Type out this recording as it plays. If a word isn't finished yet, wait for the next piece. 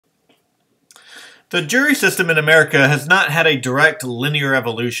The jury system in America has not had a direct linear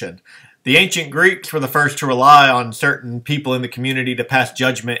evolution. The ancient Greeks were the first to rely on certain people in the community to pass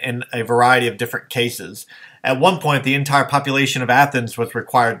judgment in a variety of different cases. At one point, the entire population of Athens was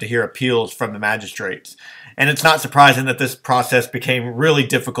required to hear appeals from the magistrates, and it's not surprising that this process became really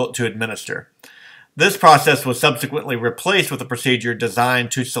difficult to administer. This process was subsequently replaced with a procedure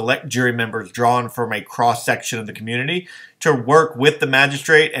designed to select jury members drawn from a cross-section of the community to work with the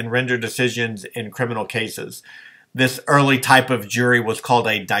magistrate and render decisions in criminal cases. This early type of jury was called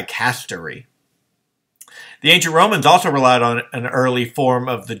a dicastery. The ancient Romans also relied on an early form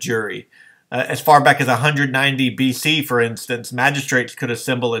of the jury. As far back as 190 BC, for instance, magistrates could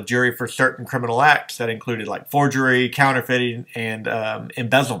assemble a jury for certain criminal acts that included like forgery, counterfeiting, and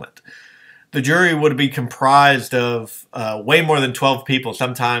embezzlement. The jury would be comprised of way more than 12 people.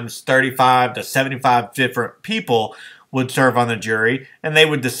 Sometimes 35 to 75 different people would serve on the jury, and they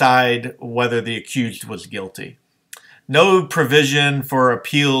would decide whether the accused was guilty. No provision for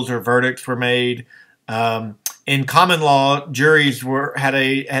appeals or verdicts were made. In common law, juries had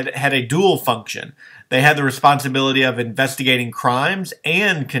a dual function. They had the responsibility of investigating crimes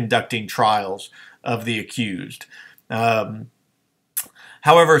and conducting trials of the accused.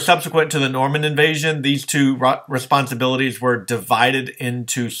 However, subsequent to the Norman invasion, these two responsibilities were divided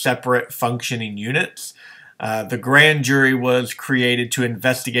into separate functioning units. The grand jury was created to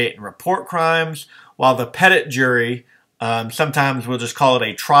investigate and report crimes, while the petit jury, sometimes we'll just call it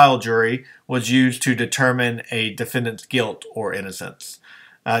a trial jury, was used to determine a defendant's guilt or innocence.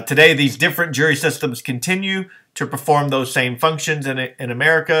 Today, these different jury systems continue to perform those same functions in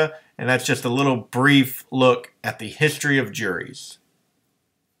America, and that's just a little brief look at the history of juries.